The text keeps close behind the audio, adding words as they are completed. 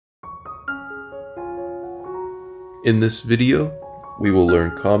In this video, we will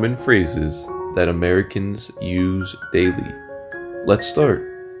learn common phrases that Americans use daily. Let's start.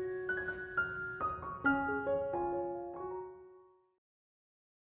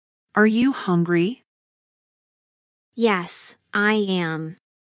 Are you hungry? Yes, I am.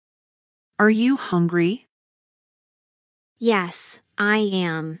 Are you hungry? Yes, I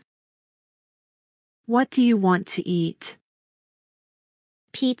am. What do you want to eat?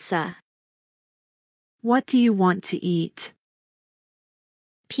 Pizza, What do you want to eat?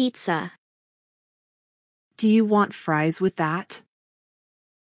 pizza. Do you want fries with that?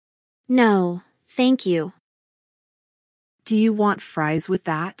 No, thank you. Do you want fries with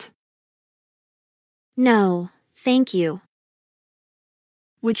that? No, thank you.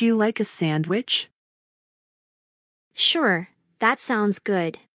 Would you like a sandwich? Sure, that sounds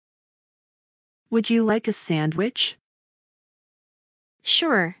good. Would you like a sandwich?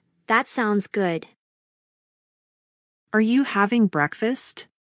 Sure, that sounds good. Are you having breakfast?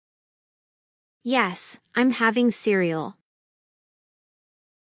 Yes, I'm having cereal.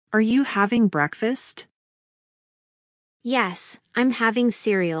 Are you having breakfast? Yes, I'm having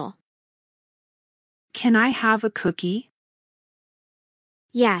cereal. Can I have a cookie?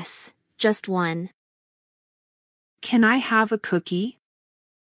 Yes, just one. Can I have a cookie?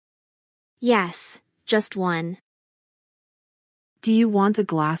 Yes, just one. Do you want a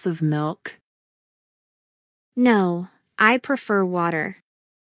glass of milk? No, I prefer water.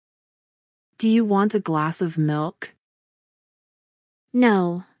 Do you want a glass of milk?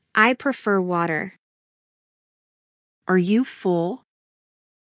 No, I prefer water. Are you full?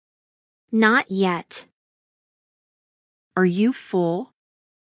 Not yet. Are you full?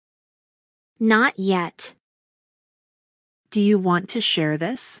 Not yet. Do you want to share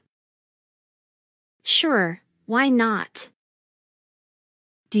this? Sure, why not?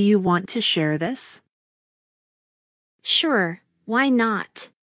 Do you want to share this? Sure, why not?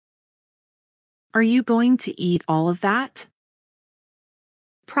 Are you going to eat all of that?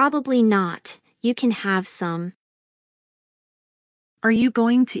 Probably not. You can have some. Are you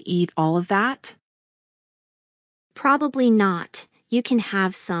going to eat all of that? Probably not. You can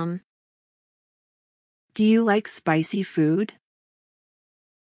have some. Do you like spicy food?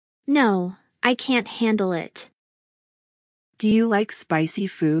 No, I can't handle it. Do you like spicy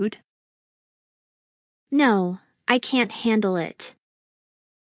food? No, I can't handle it.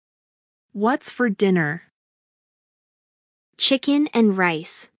 What's for dinner? Chicken and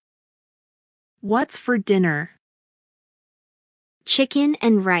rice. What's for dinner? Chicken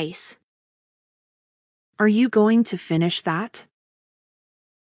and rice. Are you going to finish that?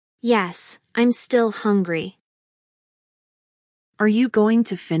 Yes, I'm still hungry. Are you going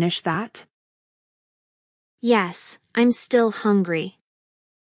to finish that? Yes, I'm still hungry.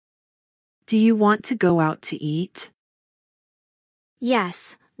 Do you want to go out to eat?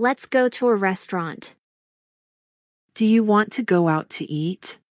 Yes, let's go to a restaurant. Do you want to go out to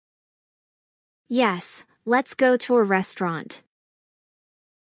eat? Yes, let's go to a restaurant.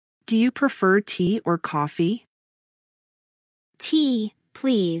 Do you prefer tea or coffee? Tea,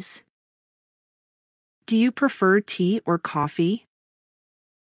 please. Do you prefer tea or coffee?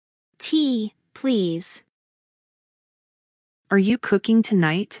 Tea, please. Are you cooking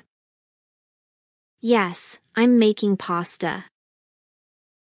tonight? Yes, I'm making pasta.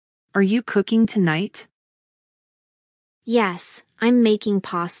 Are you cooking tonight? Yes, I'm making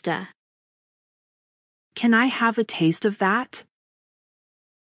pasta. Can I have a taste of that?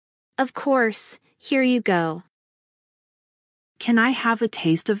 Of course, here you go. Can I have a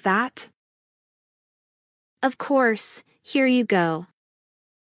taste of that? Of course, here you go.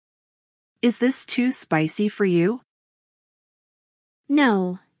 Is this too spicy for you?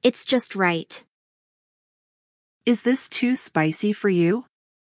 No, it's just right. Is this too spicy for you?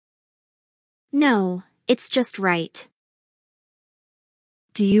 No, it's just right.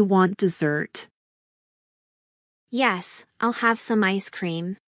 Do you want dessert? Yes, I'll have some ice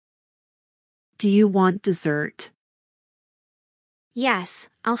cream. Do you want dessert? Yes,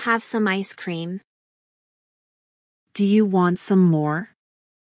 I'll have some ice cream. Do you want some more?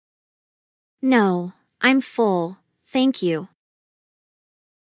 No, I'm full, thank you.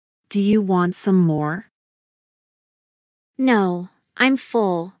 Do you want some more? No, I'm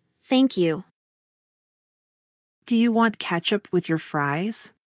full, thank you. Do you want ketchup with your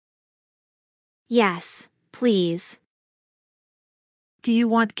fries? Yes, please. Do you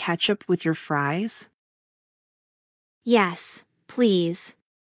want ketchup with your fries? Yes, please.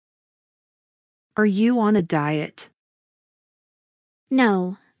 Are you on a diet?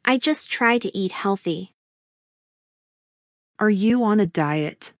 No, I just try to eat healthy. Are you on a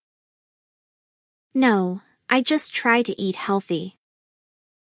diet? No, I just try to eat healthy.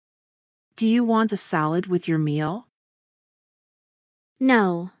 Do you want a salad with your meal?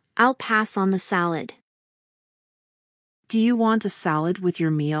 No, I'll pass on the salad. Do you want a salad with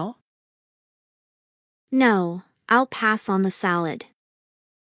your meal? No, I'll pass on the salad.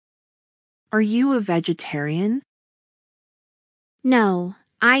 Are you a vegetarian? No,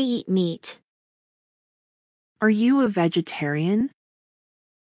 I eat meat. Are you a vegetarian?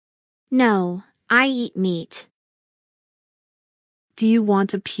 No, I eat meat. Do you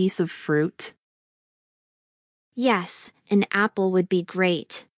want a piece of fruit? Yes, an apple would be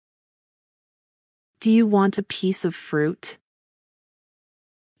great. Do you want a piece of fruit?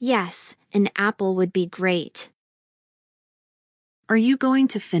 Yes, an apple would be great. Are you going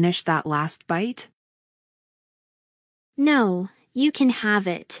to finish that last bite? No, you can have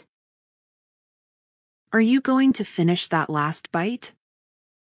it. Are you going to finish that last bite?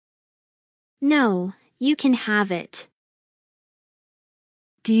 No, you can have it.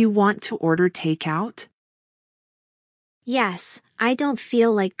 Do you want to order takeout? Yes, I don't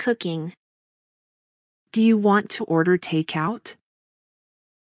feel like cooking. Do you want to order takeout?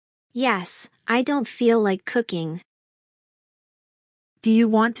 Yes, I don't feel like cooking. Do you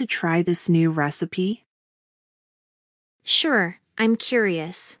want to try this new recipe? Sure, I'm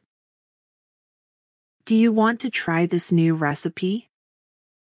curious. Do you want to try this new recipe?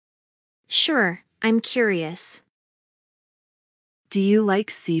 Sure, I'm curious. Do you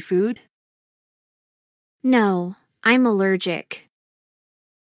like seafood? No, I'm allergic.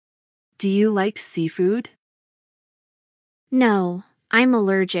 Do you like seafood? No, I'm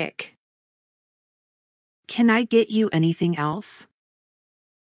allergic. Can I get you anything else?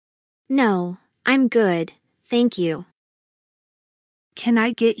 No, I'm good, thank you. Can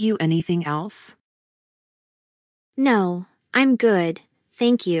I get you anything else? No, I'm good,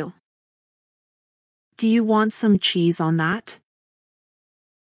 thank you. Do you want some cheese on that?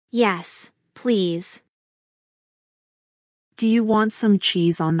 Yes, please. Do you want some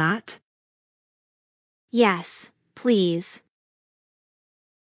cheese on that? Yes, please.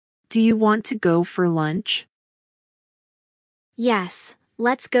 Do you want to go for lunch? Yes,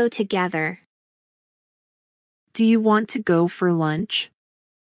 let's go together. Do you want to go for lunch?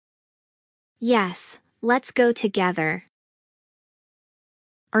 Yes, let's go together.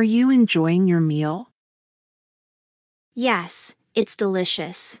 Are you enjoying your meal? Yes, it's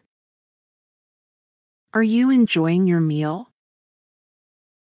delicious. Are you enjoying your meal?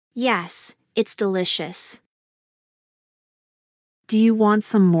 Yes, it's delicious. Do you want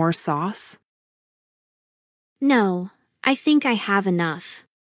some more sauce? No, I think I have enough.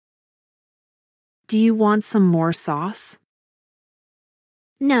 Do you want some more sauce?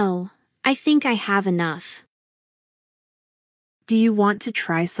 No, I think I have enough. Do you want to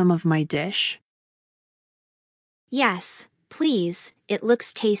try some of my dish? Yes, please, it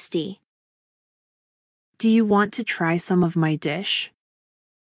looks tasty. Do you want to try some of my dish?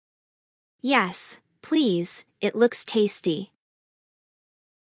 Yes, please, it looks tasty.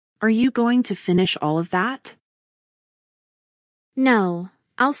 Are you going to finish all of that? No,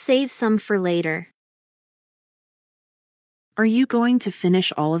 I'll save some for later. Are you going to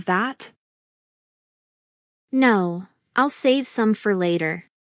finish all of that? No, I'll save some for later.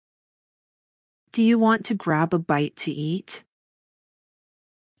 Do you want to grab a bite to eat?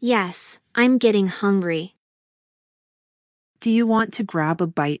 Yes, I'm getting hungry. Do you want to grab a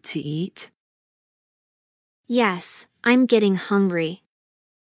bite to eat? Yes, I'm getting hungry.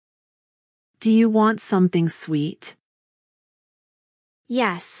 Do you want something sweet?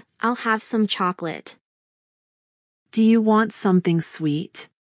 Yes, I'll have some chocolate. Do you want something sweet?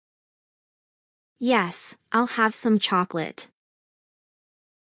 Yes, I'll have some chocolate.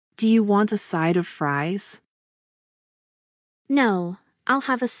 Do you want a side of fries? No, I'll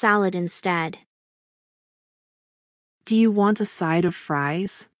have a salad instead. Do you want a side of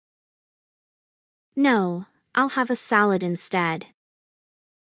fries? No, I'll have a salad instead.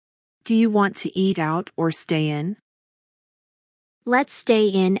 Do you want to eat out or stay in? Let's stay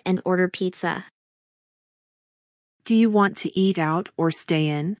in and order pizza. Do you want to eat out or stay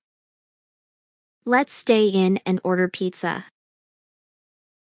in? Let's stay in and order pizza.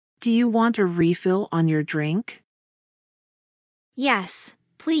 Do you want a refill on your drink? Yes,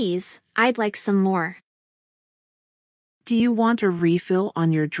 please, I'd like some more. Do you want a refill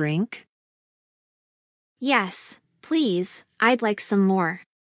on your drink? Yes, please, I'd like some more.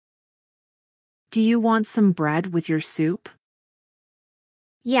 Do you want some bread with your soup?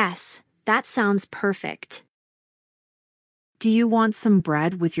 Yes, that sounds perfect. Do you want some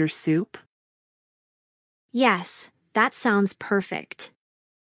bread with your soup? Yes, that sounds perfect.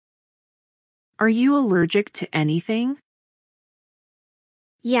 Are you allergic to anything?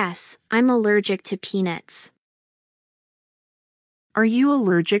 Yes, I'm allergic to peanuts. Are you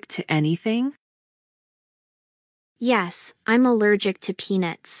allergic to anything? Yes, I'm allergic to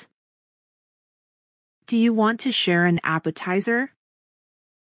peanuts. Do you want to share an appetizer?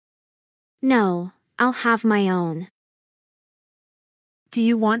 No, I'll have my own. Do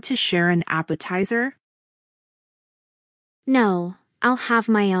you want to share an appetizer? No, I'll have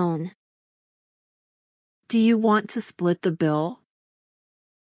my own. Do you want to split the bill?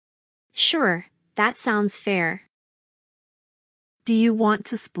 Sure, that sounds fair. Do you want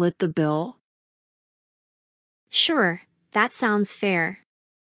to split the bill? Sure, that sounds fair.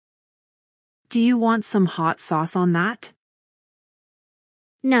 Do you want some hot sauce on that?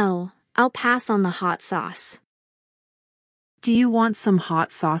 No, I'll pass on the hot sauce. Do you want some hot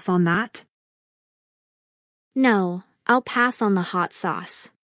sauce on that? No, I'll pass on the hot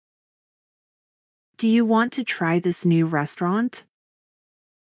sauce. Do you want to try this new restaurant?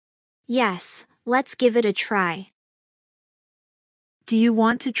 Yes, let's give it a try. Do you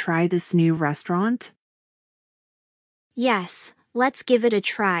want to try this new restaurant? Yes, let's give it a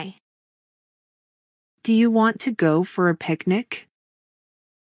try. Do you want to go for a picnic?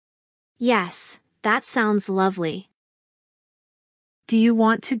 Yes, that sounds lovely. Do you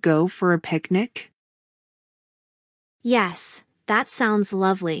want to go for a picnic? Yes, that sounds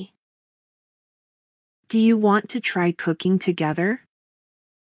lovely. Do you want to try cooking together?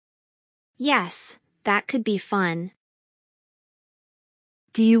 Yes, that could be fun.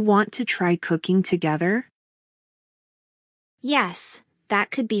 Do you want to try cooking together? Yes,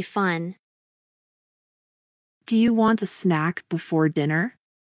 that could be fun. Do you want a snack before dinner?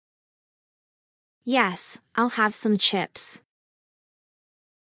 Yes, I'll have some chips.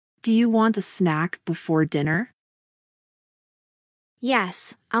 Do you want a snack before dinner?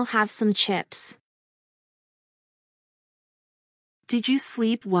 Yes, I'll have some chips. Did you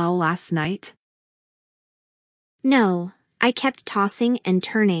sleep well last night? No, I kept tossing and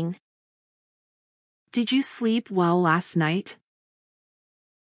turning. Did you sleep well last night?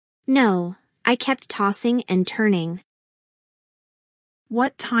 No, I kept tossing and turning.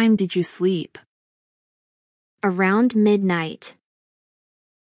 What time did you sleep? Around midnight.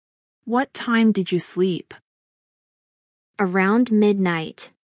 What time did you sleep? Around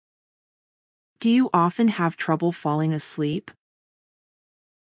midnight. Do you often have trouble falling asleep?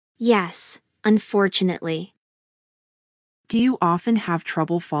 Yes, unfortunately. Do you often have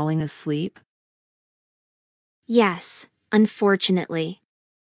trouble falling asleep? Yes, unfortunately.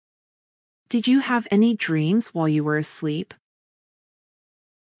 Did you have any dreams while you were asleep?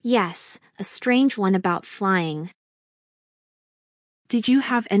 Yes, a strange one about flying. Did you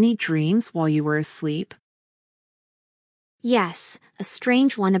have any dreams while you were asleep? Yes, a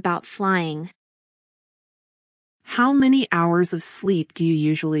strange one about flying. How many hours of sleep do you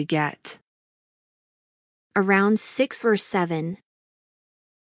usually get? Around 6 or 7.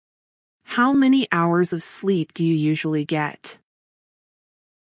 How many hours of sleep do you usually get?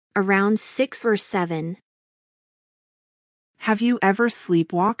 Around 6 or 7. Have you ever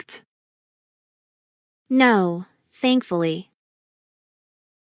sleepwalked? No, thankfully.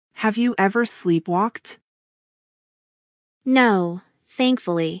 Have you ever sleepwalked? No,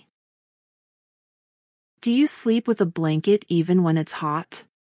 thankfully. Do you sleep with a blanket even when it's hot?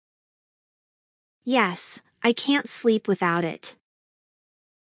 Yes, I can't sleep without it.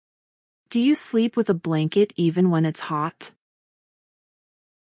 Do you sleep with a blanket even when it's hot?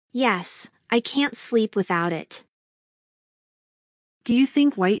 Yes, I can't sleep without it. Do you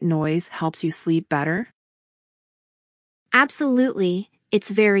think white noise helps you sleep better? Absolutely,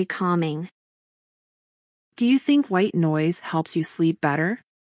 it's very calming. Do you think white noise helps you sleep better?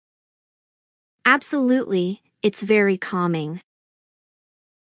 Absolutely, it's very calming.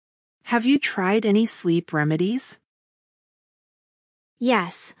 Have you tried any sleep remedies?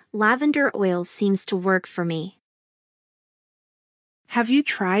 Yes, lavender oil seems to work for me. Have you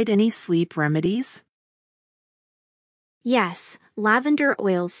tried any sleep remedies? Yes, lavender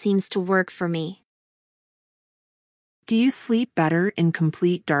oil seems to work for me. Do you sleep better in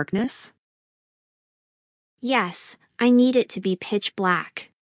complete darkness? Yes, I need it to be pitch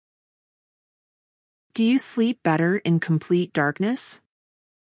black. Do you sleep better in complete darkness?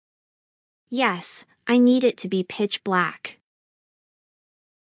 Yes, I need it to be pitch black.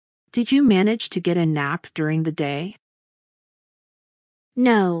 Did you manage to get a nap during the day?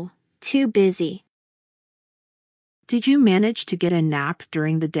 No, too busy. Did you manage to get a nap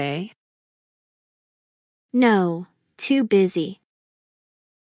during the day? No, too busy.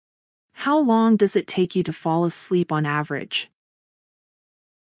 How long does it take you to fall asleep on average?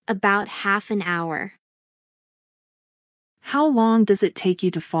 About half an hour. How long does it take you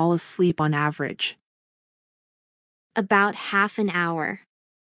to fall asleep on average? About half an hour.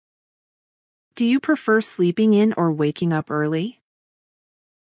 Do you prefer sleeping in or waking up early?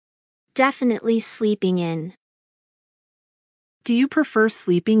 Definitely sleeping in. Do you prefer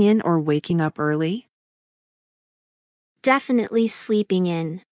sleeping in or waking up early? Definitely sleeping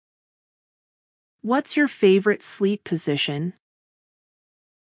in. What's your favorite sleep position?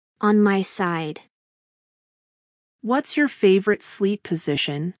 On my side. What's your favorite sleep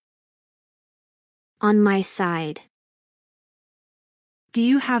position? On my side. Do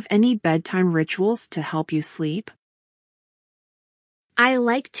you have any bedtime rituals to help you sleep? I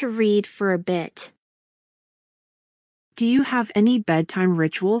like to read for a bit. Do you have any bedtime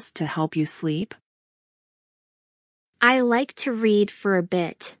rituals to help you sleep? I like to read for a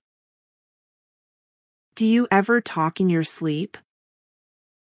bit. Do you ever talk in your sleep?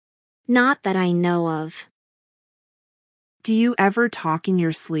 Not that I know of. Do you ever talk in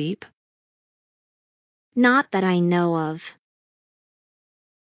your sleep? Not that I know of.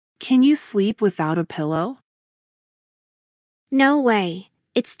 Can you sleep without a pillow? No way,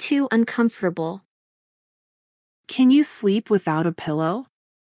 it's too uncomfortable. Can you sleep without a pillow?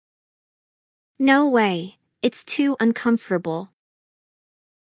 No way, it's too uncomfortable.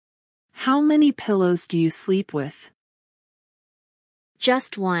 How many pillows do you sleep with?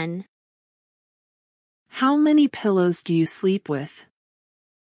 Just one. How many pillows do you sleep with?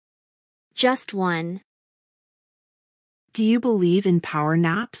 Just one. Do you believe in power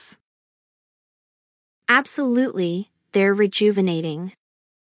naps? Absolutely, they're rejuvenating.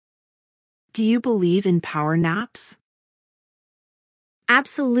 Do you believe in power naps?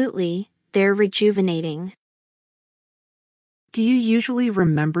 Absolutely, they're rejuvenating. Do you usually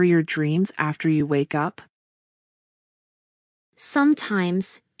remember your dreams after you wake up?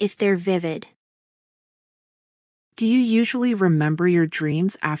 Sometimes, if they're vivid. Do you usually remember your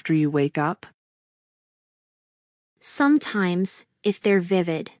dreams after you wake up? Sometimes, if they're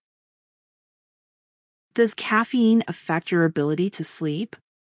vivid. Does caffeine affect your ability to sleep?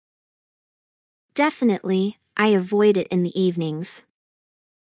 Definitely, I avoid it in the evenings.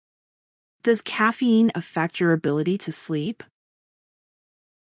 Does caffeine affect your ability to sleep?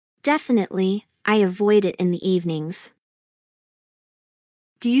 Definitely, I avoid it in the evenings.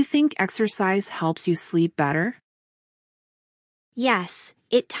 Do you think exercise helps you sleep better? Yes,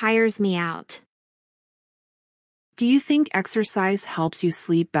 it tires me out. Do you think exercise helps you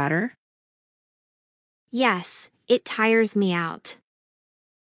sleep better? Yes, it tires me out.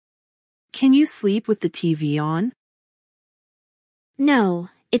 Can you sleep with the TV on? No,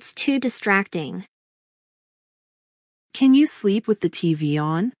 it's too distracting. Can you sleep with the TV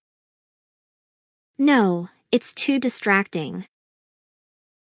on? No, it's too distracting.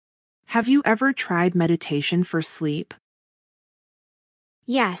 Have you ever tried meditation for sleep?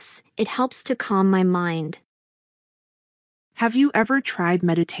 Yes, it helps to calm my mind. Have you ever tried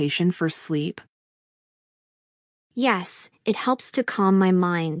meditation for sleep? Yes, it helps to calm my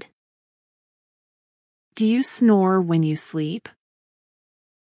mind. Do you snore when you sleep?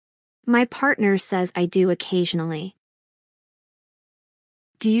 My partner says I do occasionally.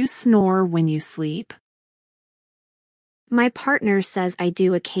 Do you snore when you sleep? My partner says I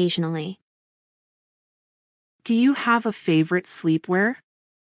do occasionally. Do you have a favorite sleepwear?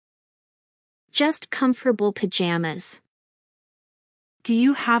 Just comfortable pajamas. Do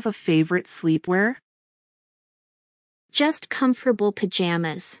you have a favorite sleepwear? Just comfortable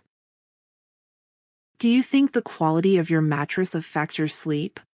pajamas. Do you think the quality of your mattress affects your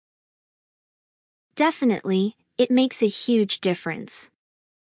sleep? Definitely, it makes a huge difference.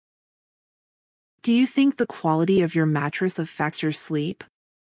 Do you think the quality of your mattress affects your sleep?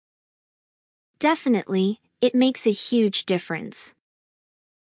 Definitely, it makes a huge difference.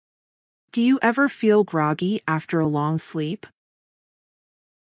 Do you ever feel groggy after a long sleep?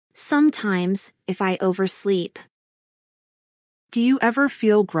 Sometimes, if I oversleep. Do you ever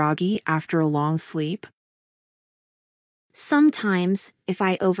feel groggy after a long sleep? Sometimes, if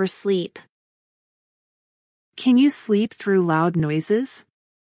I oversleep. Can you sleep through loud noises?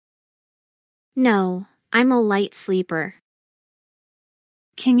 No, I'm a light sleeper.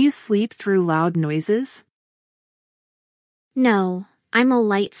 Can you sleep through loud noises? No, I'm a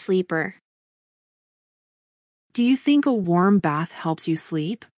light sleeper. Do you think a warm bath helps you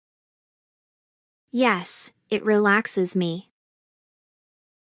sleep? Yes, it relaxes me.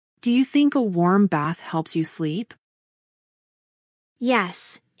 Do you think a warm bath helps you sleep?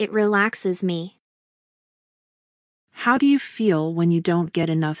 Yes, it relaxes me. How do you feel when you don't get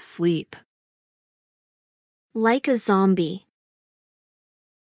enough sleep? Like a zombie.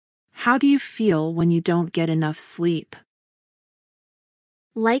 How do you feel when you don't get enough sleep?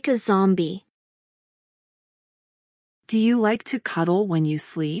 Like a zombie. Do you like to cuddle when you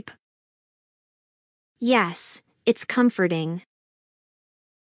sleep? Yes, it's comforting.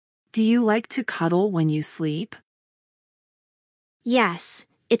 Do you like to cuddle when you sleep? Yes,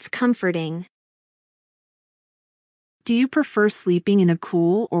 it's comforting. Do you prefer sleeping in a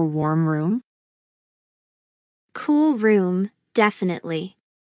cool or warm room? Cool room, definitely.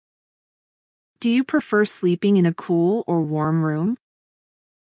 Do you prefer sleeping in a cool or warm room?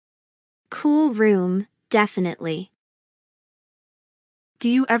 Cool room, definitely. Do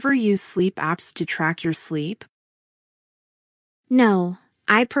you ever use sleep apps to track your sleep? No,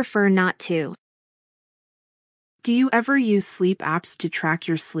 I prefer not to. Do you ever use sleep apps to track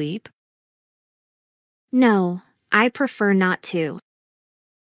your sleep? No, I prefer not to.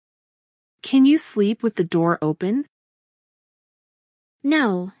 Can you sleep with the door open?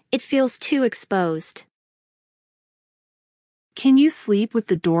 No, it feels too exposed. Can you sleep with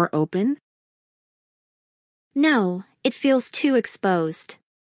the door open? No, it feels too exposed.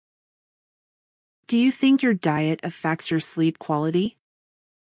 Do you think your diet affects your sleep quality?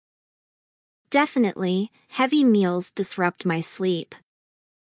 Definitely, heavy meals disrupt my sleep.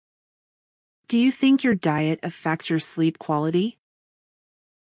 Do you think your diet affects your sleep quality?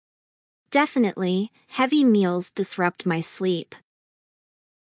 Definitely, heavy meals disrupt my sleep.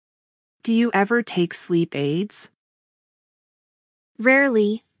 Do you ever take sleep aids?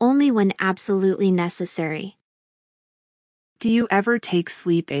 Rarely, only when absolutely necessary. Do you ever take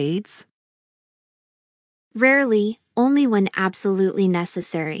sleep aids? Rarely, only when absolutely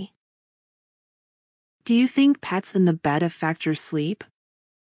necessary. Do you think pets in the bed affect your sleep?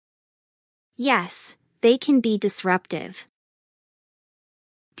 Yes, they can be disruptive.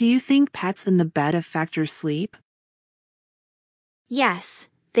 Do you think pets in the bed affect your sleep? Yes,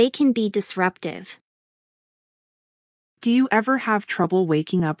 they can be disruptive. Do you ever have trouble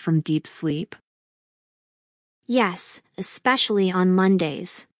waking up from deep sleep? Yes, especially on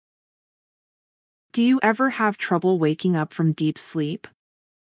Mondays. Do you ever have trouble waking up from deep sleep?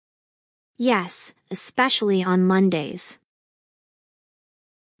 Yes, especially on Mondays.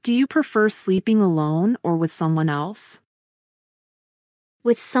 Do you prefer sleeping alone or with someone else?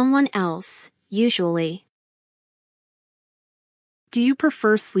 With someone else, usually. Do you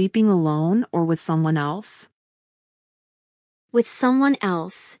prefer sleeping alone or with someone else? With someone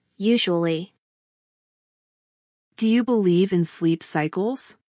else, usually. Do you believe in sleep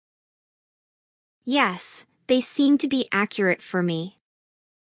cycles? Yes, they seem to be accurate for me.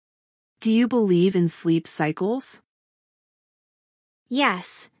 Do you believe in sleep cycles?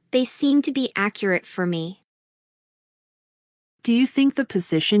 Yes, they seem to be accurate for me. Do you think the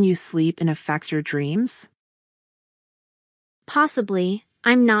position you sleep in affects your dreams? Possibly,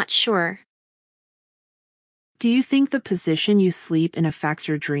 I'm not sure. Do you think the position you sleep in affects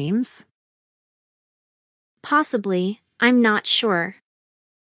your dreams? Possibly, I'm not sure.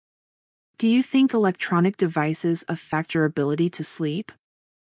 Do you think electronic devices affect your ability to sleep?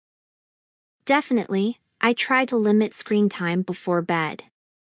 Definitely, I try to limit screen time before bed.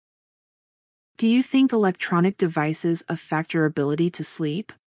 Do you think electronic devices affect your ability to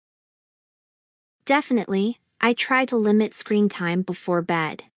sleep? Definitely, I try to limit screen time before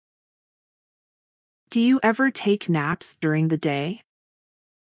bed. Do you ever take naps during the day?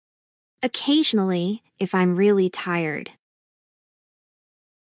 Occasionally, if I'm really tired.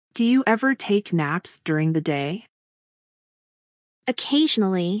 Do you ever take naps during the day?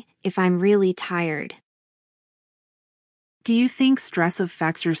 Occasionally, if I'm really tired. Do you think stress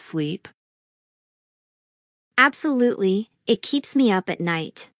affects your sleep? Absolutely, it keeps me up at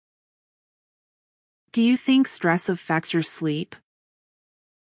night. Do you think stress affects your sleep?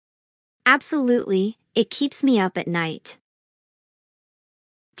 Absolutely, it keeps me up at night.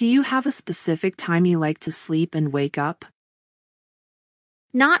 Do you have a specific time you like to sleep and wake up?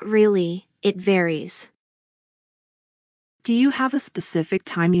 Not really, it varies. Do you have a specific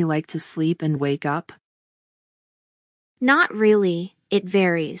time you like to sleep and wake up? Not really, it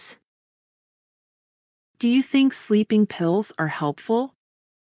varies. Do you think sleeping pills are helpful?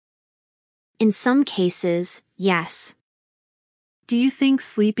 In some cases, yes. Do you think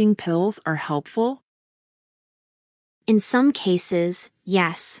sleeping pills are helpful? In some cases,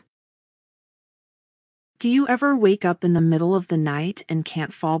 yes. Do you ever wake up in the middle of the night and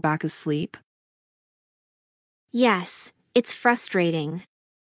can't fall back asleep? Yes, it's frustrating.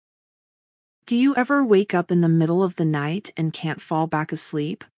 Do you ever wake up in the middle of the night and can't fall back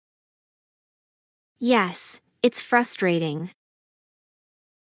asleep? Yes, it's frustrating.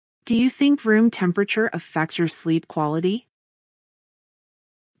 Do you think room temperature affects your sleep quality?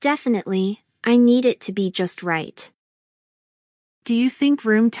 Definitely, I need it to be just right. Do you think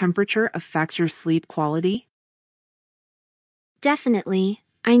room temperature affects your sleep quality? Definitely,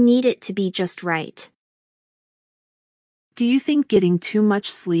 I need it to be just right. Do you think getting too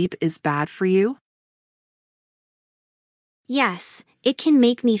much sleep is bad for you? Yes, it can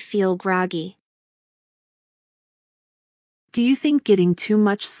make me feel groggy. Do you think getting too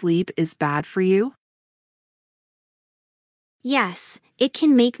much sleep is bad for you? Yes, it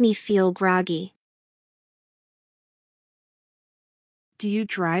can make me feel groggy. Do you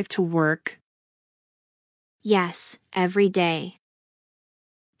drive to work? Yes, every day.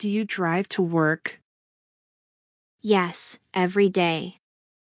 Do you drive to work? Yes, every day.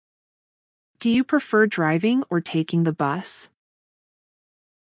 Do you prefer driving or taking the bus?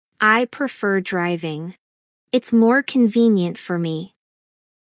 I prefer driving. It's more convenient for me.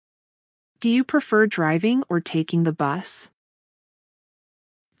 Do you prefer driving or taking the bus?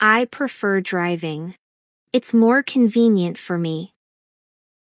 I prefer driving. It's more convenient for me.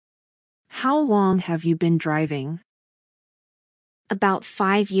 How long have you been driving? About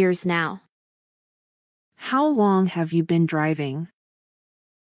 5 years now. How long have you been driving?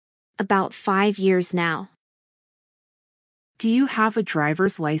 About 5 years now. Do you have a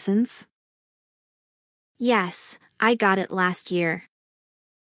driver's license? Yes, I got it last year.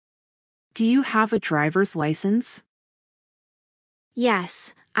 Do you have a driver's license?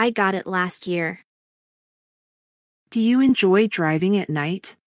 Yes, I got it last year. Do you enjoy driving at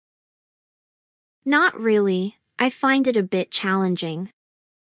night? Not really, I find it a bit challenging.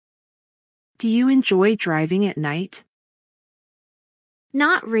 Do you enjoy driving at night?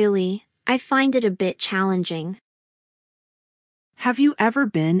 Not really, I find it a bit challenging. Have you ever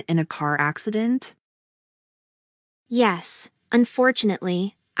been in a car accident? Yes,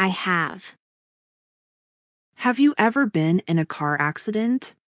 unfortunately, I have. Have you ever been in a car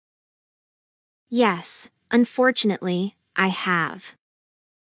accident? Yes, unfortunately, I have.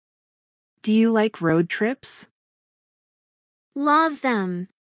 Do you like road trips? Love them.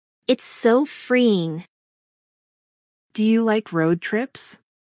 It's so freeing. Do you like road trips?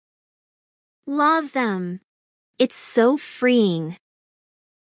 Love them. It's so freeing.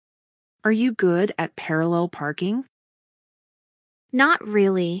 Are you good at parallel parking? Not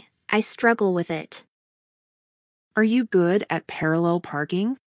really, I struggle with it. Are you good at parallel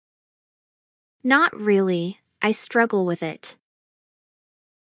parking? Not really, I struggle with it.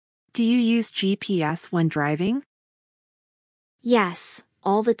 Do you use GPS when driving? Yes,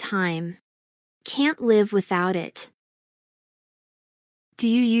 all the time. Can't live without it. Do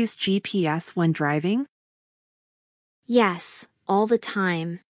you use GPS when driving? Yes, all the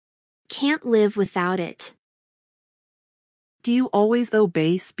time. Can't live without it. Do you always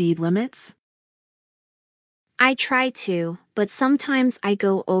obey speed limits? I try to, but sometimes I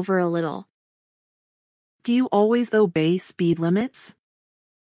go over a little. Do you always obey speed limits?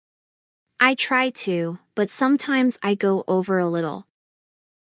 I try to, but sometimes I go over a little.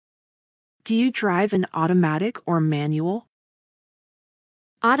 Do you drive an automatic or manual?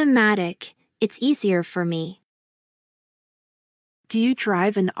 Automatic, it's easier for me. Do you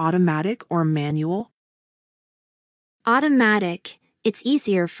drive an automatic or manual? Automatic, it's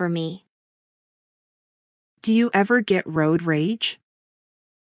easier for me. Do you ever get road rage?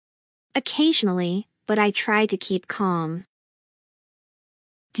 Occasionally, but I try to keep calm.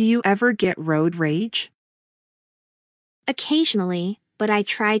 Do you ever get road rage? Occasionally, but I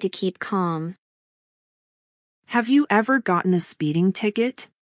try to keep calm. Have you ever gotten a speeding ticket?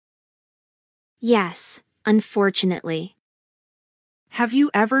 Yes, unfortunately. Have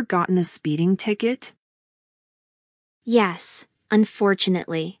you ever gotten a speeding ticket? Yes,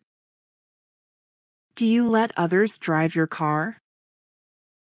 unfortunately. Do you let others drive your car?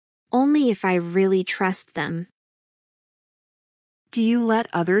 Only if I really trust them. Do you let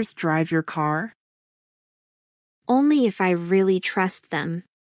others drive your car? Only if I really trust them.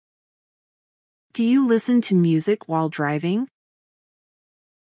 Do you listen to music while driving?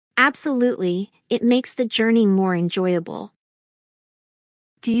 Absolutely, it makes the journey more enjoyable.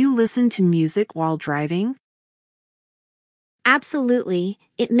 Do you listen to music while driving? Absolutely,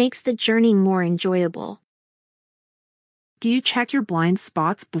 it makes the journey more enjoyable. Do you check your blind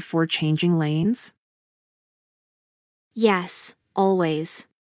spots before changing lanes? Yes, always.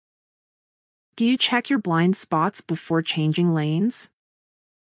 Do you check your blind spots before changing lanes?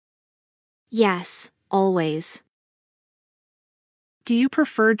 Yes, always. Do you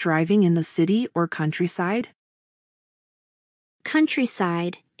prefer driving in the city or countryside?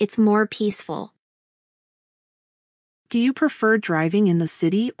 Countryside, it's more peaceful. Do you prefer driving in the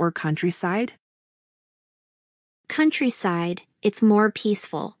city or countryside? Countryside, it's more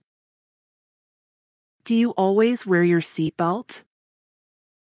peaceful. Do you always wear your seatbelt?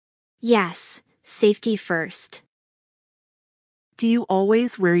 Yes, safety first. Do you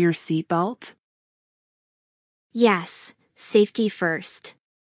always wear your seatbelt? Yes, safety first.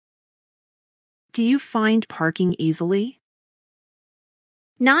 Do you find parking easily?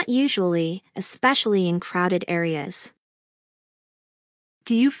 Not usually, especially in crowded areas.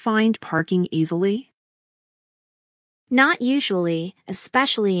 Do you find parking easily? Not usually,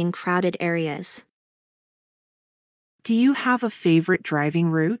 especially in crowded areas. Do you have a favorite driving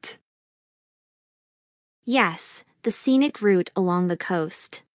route? Yes, the scenic route along the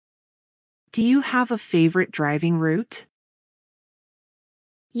coast. Do you have a favorite driving route?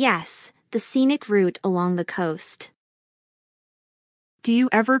 Yes, the scenic route along the coast. Do you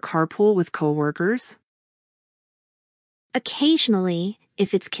ever carpool with coworkers? Occasionally,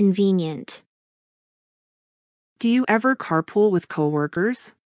 if it's convenient. Do you ever carpool with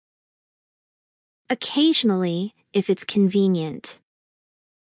coworkers? Occasionally, if it's convenient.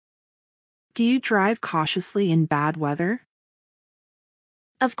 Do you drive cautiously in bad weather?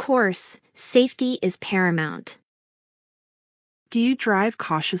 Of course, safety is paramount. Do you drive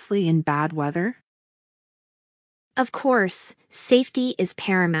cautiously in bad weather? Of course, safety is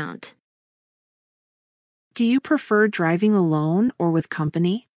paramount. Do you prefer driving alone or with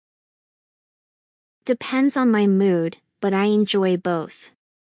company? Depends on my mood, but I enjoy both.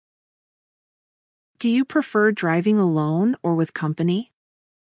 Do you prefer driving alone or with company?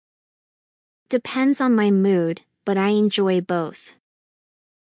 Depends on my mood, but I enjoy both.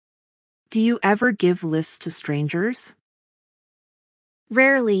 Do you ever give lifts to strangers?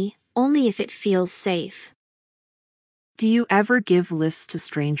 Rarely, only if it feels safe. Do you ever give lifts to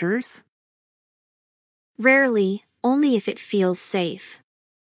strangers? Rarely, only if it feels safe.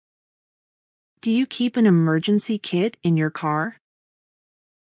 Do you keep an emergency kit in your car?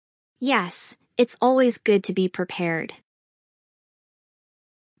 Yes, it's always good to be prepared.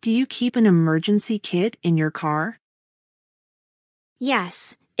 Do you keep an emergency kit in your car?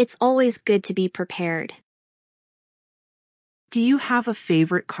 Yes, it's always good to be prepared. Do you have a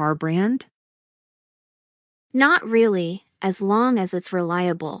favorite car brand? Not really, as long as it's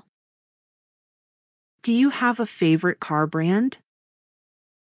reliable. Do you have a favorite car brand?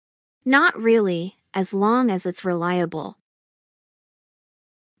 Not really, as long as it's reliable.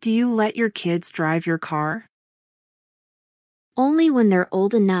 Do you let your kids drive your car? Only when they're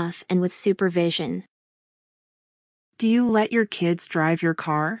old enough and with supervision. Do you let your kids drive your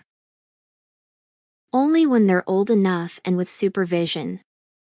car? Only when they're old enough and with supervision.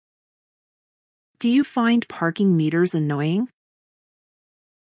 Do you find parking meters annoying?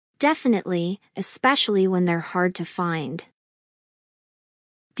 Definitely, especially when they're hard to find.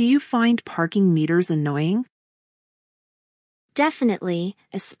 Do you find parking meters annoying? Definitely,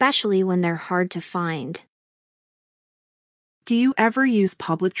 especially when they're hard to find. Do you ever use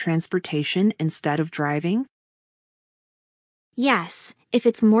public transportation instead of driving? Yes, if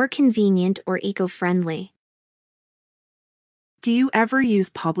it's more convenient or eco-friendly. Do you ever use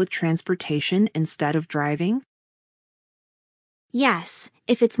public transportation instead of driving? Yes,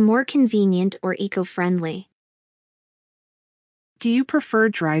 if it's more convenient or eco-friendly. Do you prefer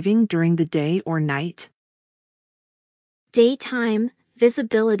driving during the day or night? Daytime,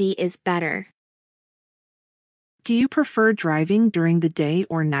 visibility is better. Do you prefer driving during the day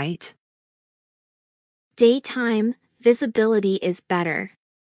or night? Daytime, visibility is better.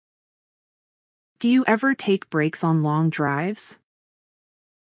 Do you ever take breaks on long drives?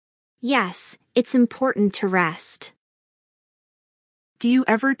 Yes, it's important to rest. Do you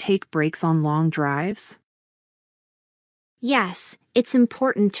ever take breaks on long drives? Yes, it's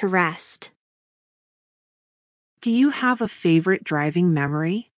important to rest. Do you have a favorite driving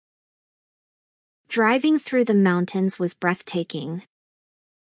memory? Driving through the mountains was breathtaking.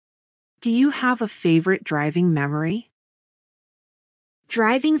 Do you have a favorite driving memory?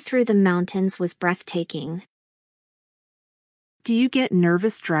 Driving through the mountains was breathtaking. Do you get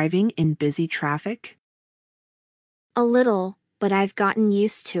nervous driving in busy traffic? A little, but I've gotten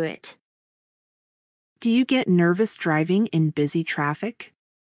used to it. Do you get nervous driving in busy traffic?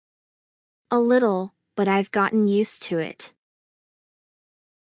 A little, but I've gotten used to it.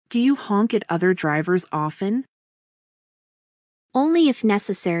 Do you honk at other drivers often? Only if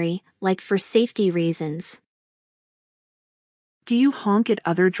necessary, like for safety reasons. Do you honk at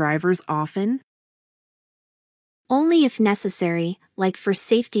other drivers often? Only if necessary, like for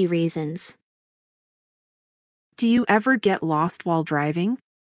safety reasons. Do you ever get lost while driving?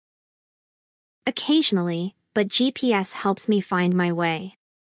 Occasionally, but GPS helps me find my way.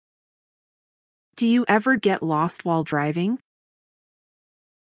 Do you ever get lost while driving?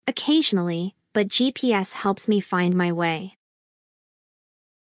 Occasionally, but GPS helps me find my way.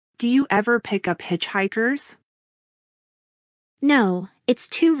 Do you ever pick up hitchhikers? No, it's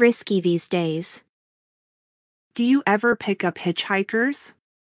too risky these days. Do you ever pick up hitchhikers?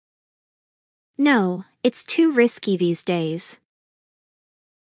 No, it's too risky these days.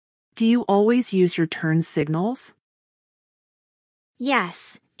 Do you always use your turn signals?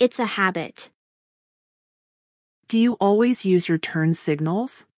 Yes, it's a habit. Do you always use your turn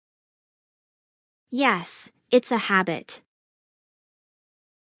signals? Yes, it's a habit.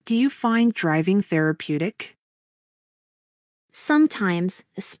 Do you find driving therapeutic? Sometimes,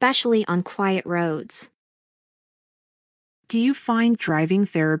 especially on quiet roads. Do you find driving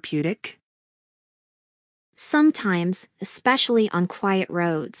therapeutic? Sometimes, especially on quiet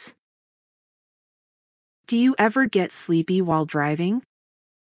roads. Do you ever get sleepy while driving?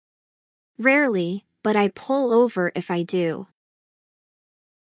 Rarely, but I pull over if I do.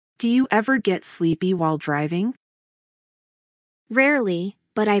 Do you ever get sleepy while driving? Rarely,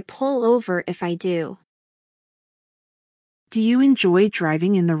 but I pull over if I do. Do you enjoy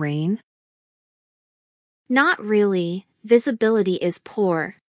driving in the rain? Not really, visibility is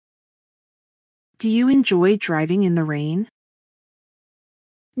poor. Do you enjoy driving in the rain?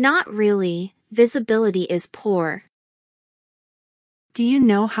 Not really, visibility is poor. Do you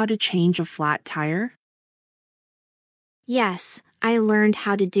know how to change a flat tire? Yes, I learned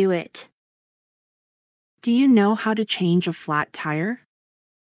how to do it. Do you know how to change a flat tire?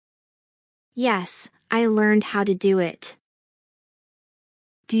 Yes, I learned how to do it.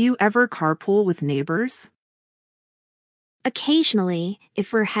 Do you ever carpool with neighbors? Occasionally,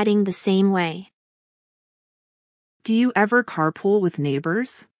 if we're heading the same way. Do you ever carpool with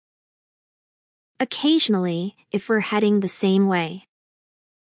neighbors? Occasionally, if we're heading the same way.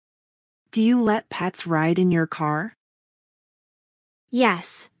 Do you let pets ride in your car?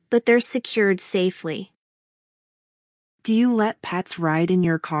 Yes, but they're secured safely. Do you let pets ride in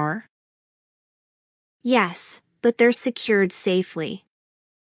your car? Yes, but they're secured safely.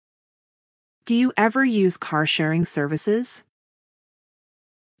 Do you ever use car sharing services?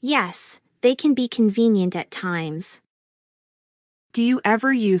 Yes, they can be convenient at times. Do you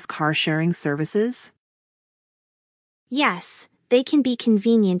ever use car sharing services? Yes, they can be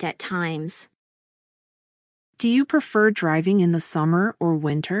convenient at times. Do you prefer driving in the summer or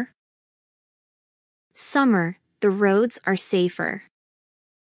winter? Summer, the roads are safer.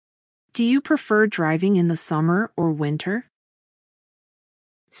 Do you prefer driving in the summer or winter?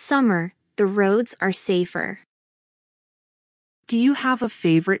 Summer, the roads are safer. Do you have a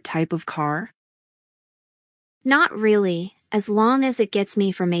favorite type of car? Not really, as long as it gets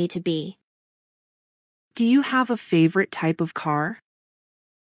me from A to B. Do you have a favorite type of car?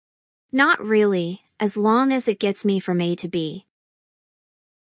 Not really, as long as it gets me from A to B.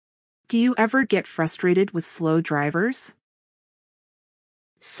 Do you ever get frustrated with slow drivers?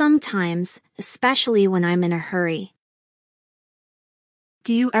 Sometimes, especially when I'm in a hurry.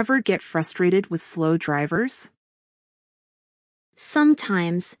 Do you ever get frustrated with slow drivers?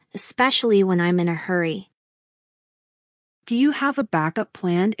 Sometimes, especially when I'm in a hurry. Do you have a backup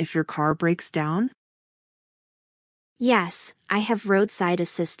plan if your car breaks down? Yes, I have roadside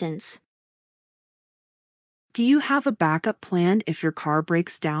assistance. Do you have a backup plan if your car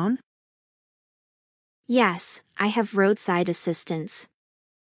breaks down? Yes, I have roadside assistance.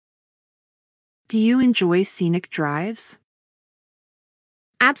 Do you enjoy scenic drives?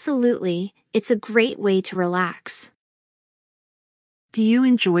 Absolutely, it's a great way to relax. Do you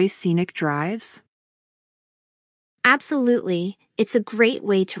enjoy scenic drives? Absolutely, it's a great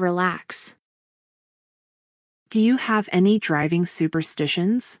way to relax. Do you have any driving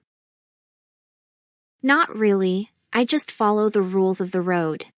superstitions? Not really, I just follow the rules of the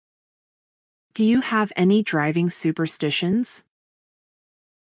road. Do you have any driving superstitions?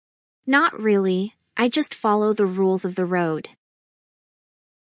 Not really, I just follow the rules of the road.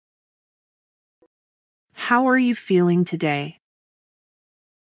 How are you feeling today?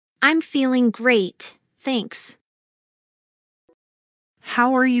 I'm feeling great, thanks.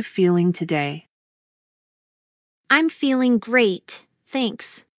 How are you feeling today? I'm feeling great,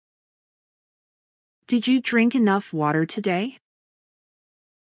 thanks. Did you drink enough water today?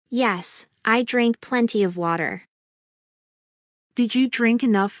 Yes, I drank plenty of water. Did you drink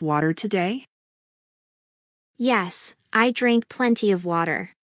enough water today? Yes, I drank plenty of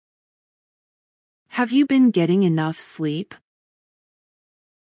water. Have you been getting enough sleep?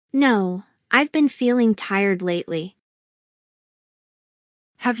 No, I've been feeling tired lately.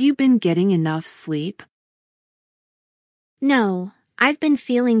 Have you been getting enough sleep? No, I've been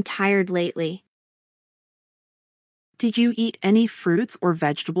feeling tired lately. Did you eat any fruits or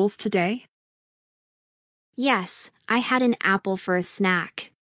vegetables today? Yes, I had an apple for a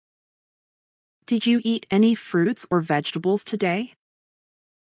snack. Did you eat any fruits or vegetables today?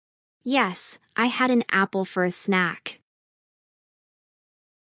 Yes, I had an apple for a snack.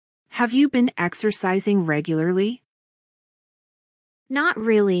 Have you been exercising regularly? Not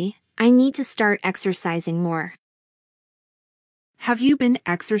really, I need to start exercising more. Have you been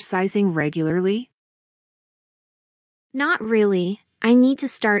exercising regularly? Not really, I need to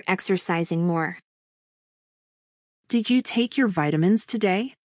start exercising more. Did you take your vitamins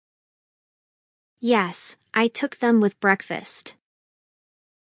today? Yes, I took them with breakfast.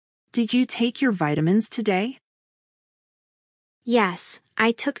 Did you take your vitamins today? Yes,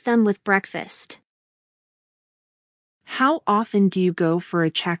 I took them with breakfast. How often do you go for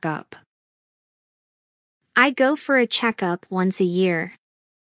a checkup? I go for a checkup once a year.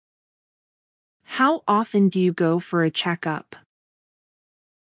 How often do you go for a checkup?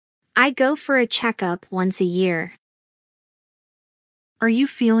 I go for a checkup once a year. Are you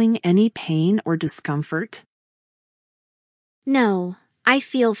feeling any pain or discomfort? No, I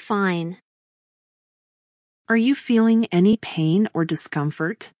feel fine. Are you feeling any pain or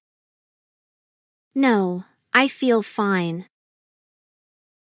discomfort? No, I feel fine.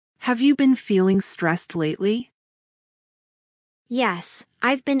 Have you been feeling stressed lately? Yes,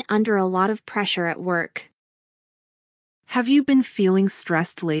 I've been under a lot of pressure at work. Have you been feeling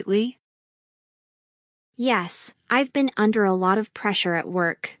stressed lately? Yes, I've been under a lot of pressure at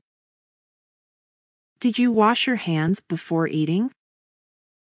work. Did you wash your hands before eating?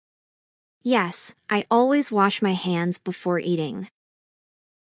 Yes, I always wash my hands before eating.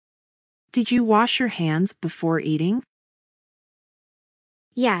 Did you wash your hands before eating?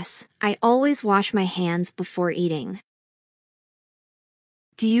 Yes, I always wash my hands before eating.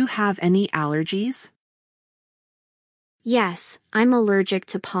 Do you have any allergies? Yes, I'm allergic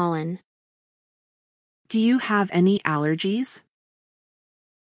to pollen. Do you have any allergies?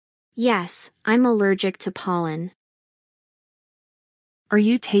 Yes, I'm allergic to pollen. Are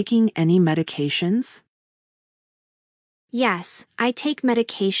you taking any medications? Yes, I take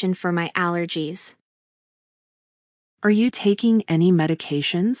medication for my allergies. Are you taking any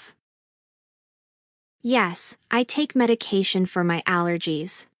medications? Yes, I take medication for my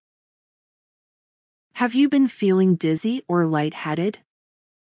allergies. Have you been feeling dizzy or lightheaded?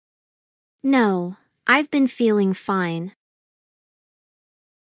 No, I've been feeling fine.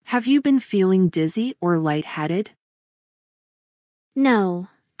 Have you been feeling dizzy or lightheaded? No,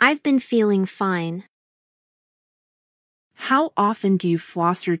 I've been feeling fine. How often do you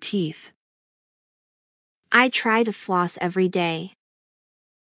floss your teeth? I try to floss every day.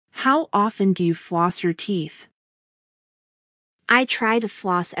 How often do you floss your teeth? I try to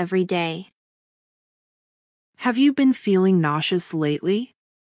floss every day. Have you been feeling nauseous lately?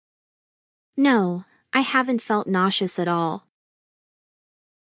 No, I haven't felt nauseous at all.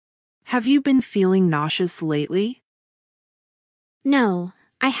 Have you been feeling nauseous lately? No,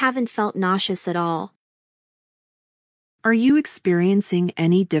 I haven't felt nauseous at all. Are you experiencing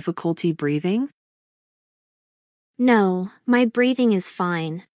any difficulty breathing? No, my breathing is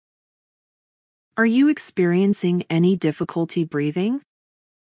fine. Are you experiencing any difficulty breathing?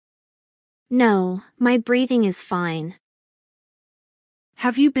 No, my breathing is fine.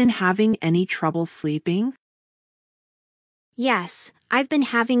 Have you been having any trouble sleeping? Yes, I've been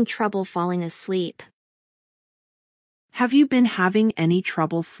having trouble falling asleep. Have you been having any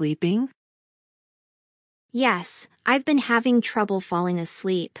trouble sleeping? Yes, I've been having trouble falling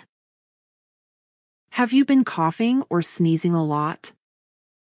asleep. Have you been coughing or sneezing a lot?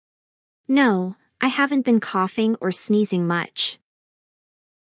 No, I haven't been coughing or sneezing much.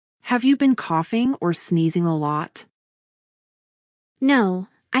 Have you been coughing or sneezing a lot? No,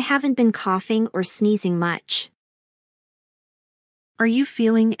 I haven't been coughing or sneezing much. Are you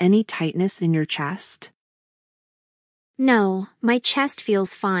feeling any tightness in your chest? No, my chest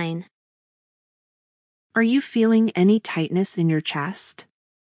feels fine. Are you feeling any tightness in your chest?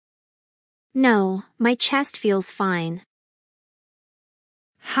 No, my chest feels fine.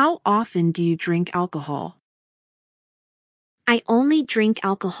 How often do you drink alcohol? I only drink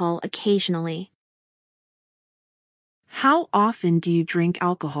alcohol occasionally. How often do you drink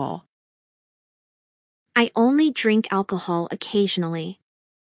alcohol? I only drink alcohol occasionally.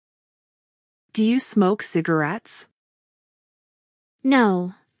 Do you smoke cigarettes?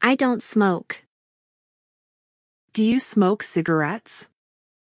 No, I don't smoke. Do you smoke cigarettes?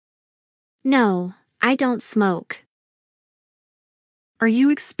 No, I don't smoke. Are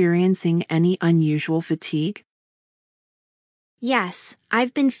you experiencing any unusual fatigue? Yes,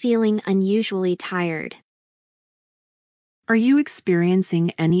 I've been feeling unusually tired. Are you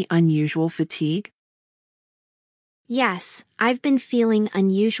experiencing any unusual fatigue? Yes, I've been feeling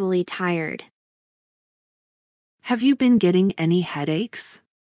unusually tired. Have you been getting any headaches?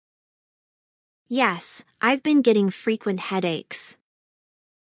 Yes, I've been getting frequent headaches.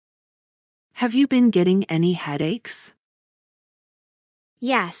 Have you been getting any headaches?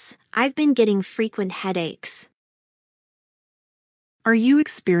 Yes, I've been getting frequent headaches. Are you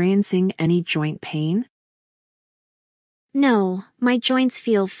experiencing any joint pain? No, my joints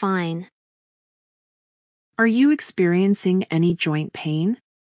feel fine. Are you experiencing any joint pain?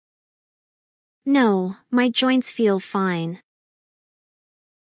 No, my joints feel fine.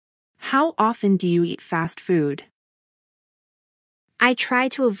 How often do you eat fast food? I try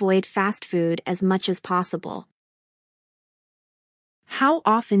to avoid fast food as much as possible. How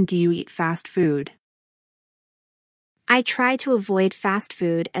often do you eat fast food? I try to avoid fast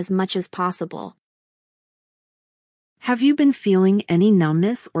food as much as possible. Have you been feeling any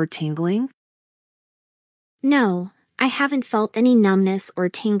numbness or tingling? No, I haven't felt any numbness or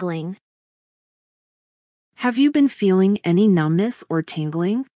tingling. Have you been feeling any numbness or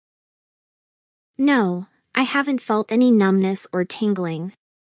tingling? No, I haven't felt any numbness or tingling.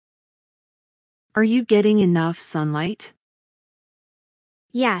 Are you getting enough sunlight?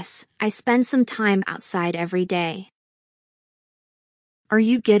 Yes, I spend some time outside every day. Are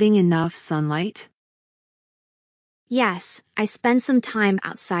you getting enough sunlight? Yes, I spend some time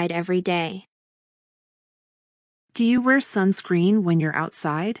outside every day. Do you wear sunscreen when you're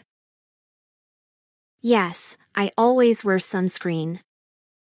outside? Yes, I always wear sunscreen.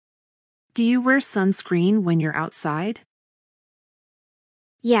 Do you wear sunscreen when you're outside?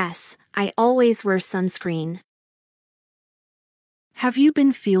 Yes, I always wear sunscreen. Have you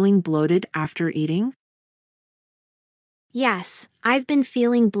been feeling bloated after eating? Yes, I've been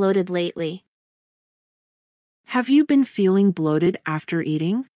feeling bloated lately. Have you been feeling bloated after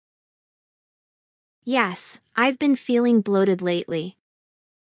eating? Yes, I've been feeling bloated lately.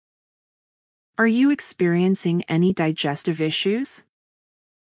 Are you experiencing any digestive issues?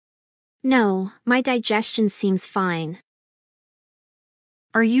 No, my digestion seems fine.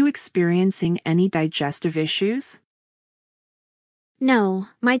 Are you experiencing any digestive issues? No,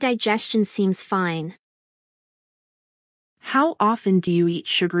 my digestion seems fine. How often do you eat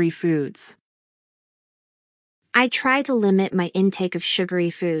sugary foods? I try to limit my intake of sugary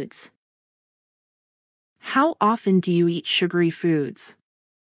foods. How often do you eat sugary foods?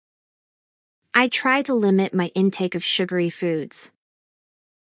 I try to limit my intake of sugary foods.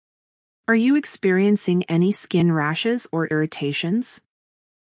 Are you experiencing any skin rashes or irritations?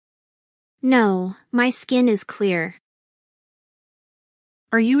 No, my skin is clear.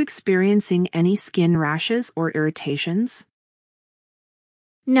 Are you experiencing any skin rashes or irritations?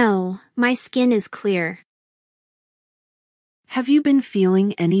 No, my skin is clear. Have you been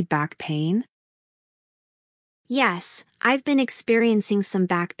feeling any back pain? Yes, I've been experiencing some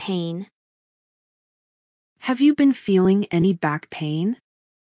back pain. Have you been feeling any back pain?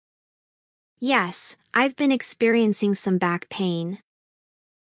 Yes, I've been experiencing some back pain.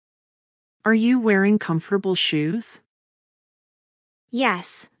 Are you wearing comfortable shoes?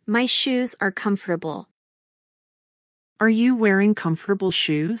 Yes, my shoes are comfortable. Are you wearing comfortable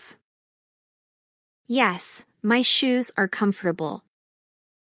shoes? Yes, my shoes are comfortable.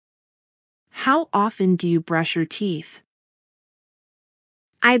 How often do you brush your teeth?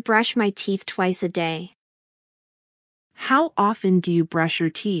 I brush my teeth twice a day. How often do you brush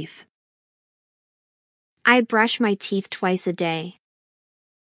your teeth? I brush my teeth twice a day.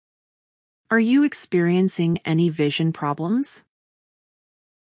 Are you experiencing any vision problems?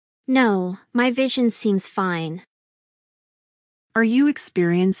 No, my vision seems fine. Are you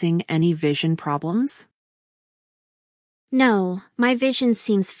experiencing any vision problems? No, my vision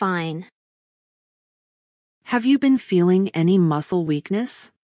seems fine. Have you been feeling any muscle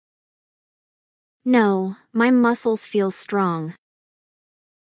weakness? No, my muscles feel strong.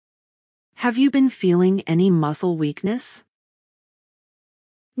 Have you been feeling any muscle weakness?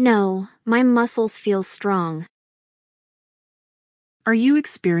 No, my muscles feel strong. Are you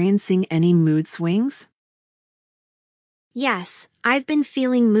experiencing any mood swings? Yes, I've been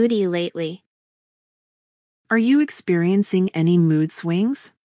feeling moody lately. Are you experiencing any mood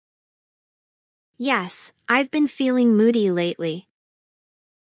swings? Yes, I've been feeling moody lately.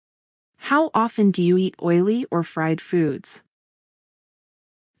 How often do you eat oily or fried foods?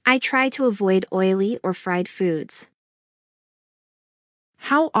 I try to avoid oily or fried foods.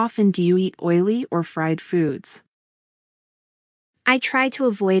 How often do you eat oily or fried foods? I try to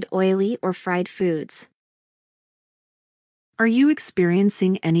avoid oily or fried foods. Are you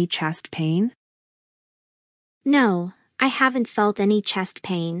experiencing any chest pain? No, I haven't felt any chest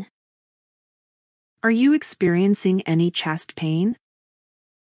pain. Are you experiencing any chest pain?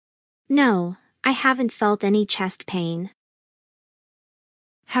 No, I haven't felt any chest pain.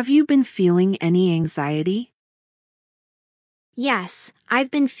 Have you been feeling any anxiety? Yes, I've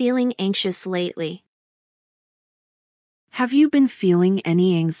been feeling anxious lately. Have you been feeling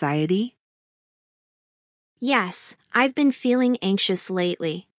any anxiety? Yes, I've been feeling anxious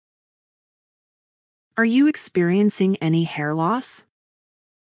lately. Are you experiencing any hair loss?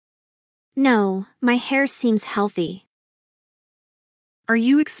 No, my hair seems healthy. Are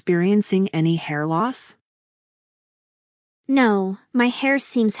you experiencing any hair loss? No, my hair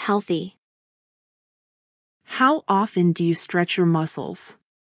seems healthy. How often do you stretch your muscles?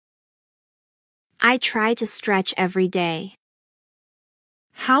 I try to stretch every day.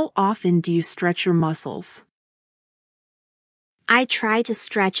 How often do you stretch your muscles? I try to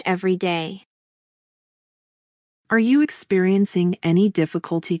stretch every day. Are you experiencing any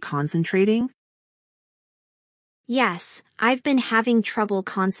difficulty concentrating? Yes, I've been having trouble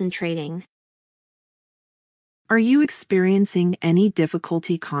concentrating. Are you experiencing any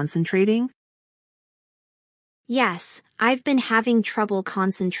difficulty concentrating? Yes, I've been having trouble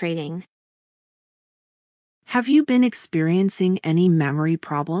concentrating. Have you been experiencing any memory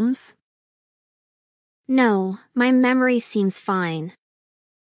problems? No, my memory seems fine.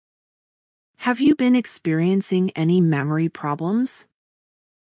 Have you been experiencing any memory problems?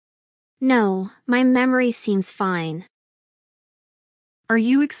 No, my memory seems fine. Are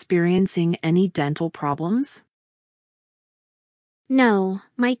you experiencing any dental problems? No,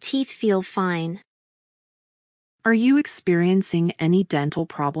 my teeth feel fine. Are you experiencing any dental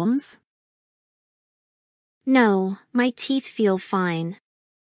problems? No, my teeth feel fine.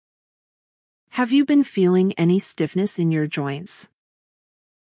 Have you been feeling any stiffness in your joints?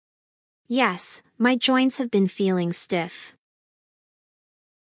 Yes, my joints have been feeling stiff.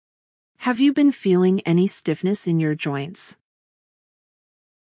 Have you been feeling any stiffness in your joints?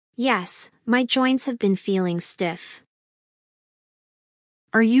 Yes, my joints have been feeling stiff.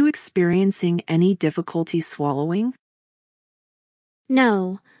 Are you experiencing any difficulty swallowing?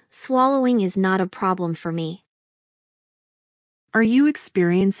 No, swallowing is not a problem for me. Are you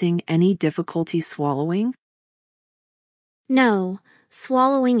experiencing any difficulty swallowing? No,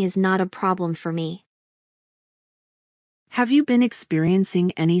 swallowing is not a problem for me. Have you been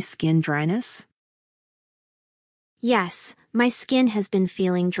experiencing any skin dryness? Yes, my skin has been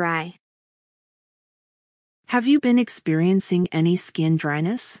feeling dry. Have you been experiencing any skin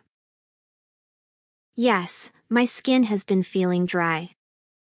dryness? Yes, my skin has been feeling dry.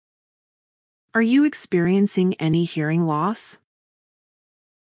 Are you experiencing any hearing loss?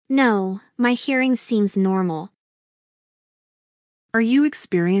 No, my hearing seems normal. Are you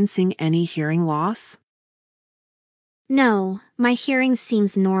experiencing any hearing loss? No, my hearing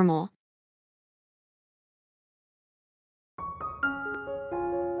seems normal.